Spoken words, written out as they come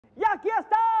Y aquí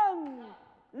están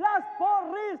las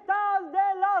porristas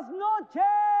de las noches.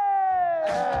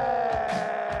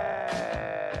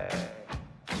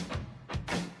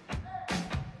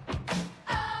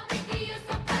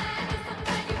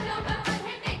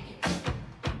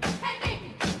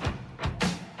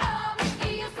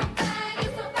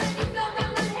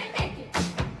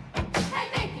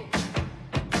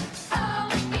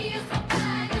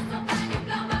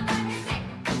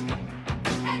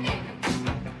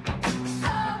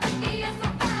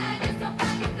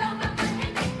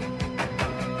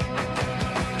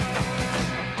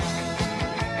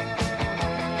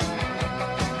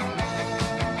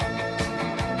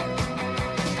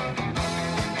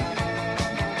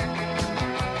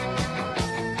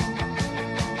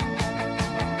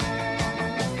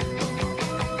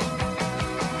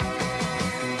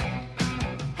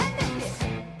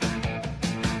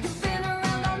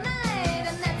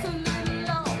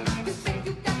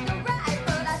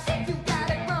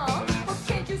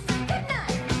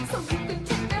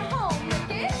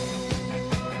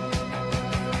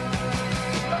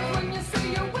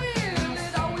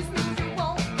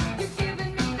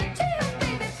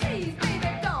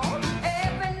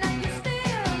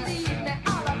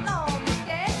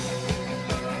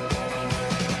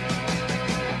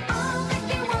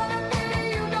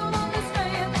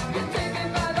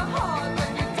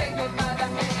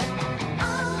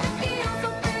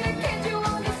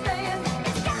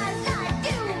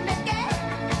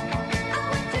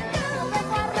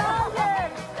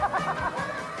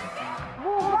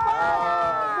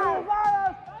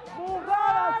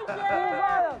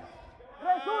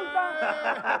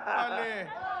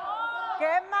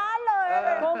 ¡Qué malo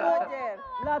eres, Roger!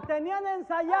 La tenían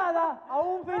ensayada a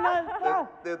un final.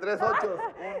 De 3 8.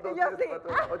 1, 2, 3,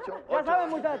 4, 8. Ya saben,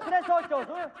 muchachos, 3 8.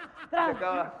 Se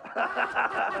acaba.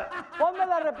 Ponme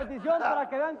la repetición para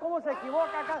que vean cómo se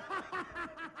equivoca acá.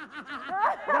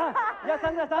 Ya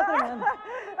están terminando.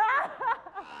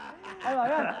 Ahí va,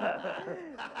 vean.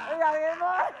 Ya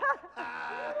vimos.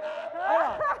 Ahí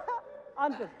va.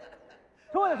 Antes.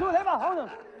 Sube, ahí va,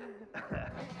 vámonos.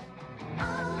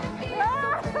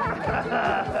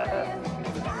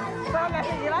 Pero me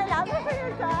seguí bailando,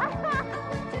 señorita.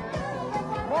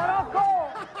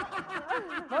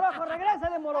 ¡Morocco,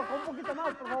 regrésale, Morocco! Un poquito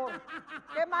más, por favor.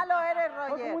 ¡Qué malo eres, Fue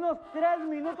Roger! como unos 3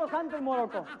 minutos antes,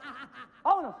 Morocco.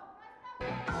 ¡Vámonos!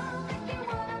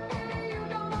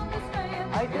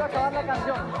 Ahí se iba a acabar la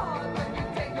canción.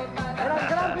 Era el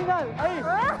gran final. Ahí.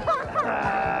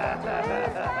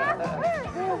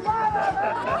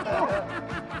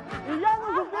 Y ya no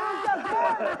supieron qué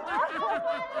hacer.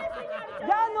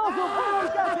 Ya no supieron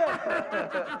qué hacer.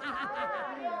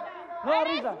 No,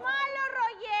 ¡Eres risa. malo,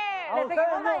 Roger! A Le ustedes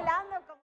seguimos no. bailando.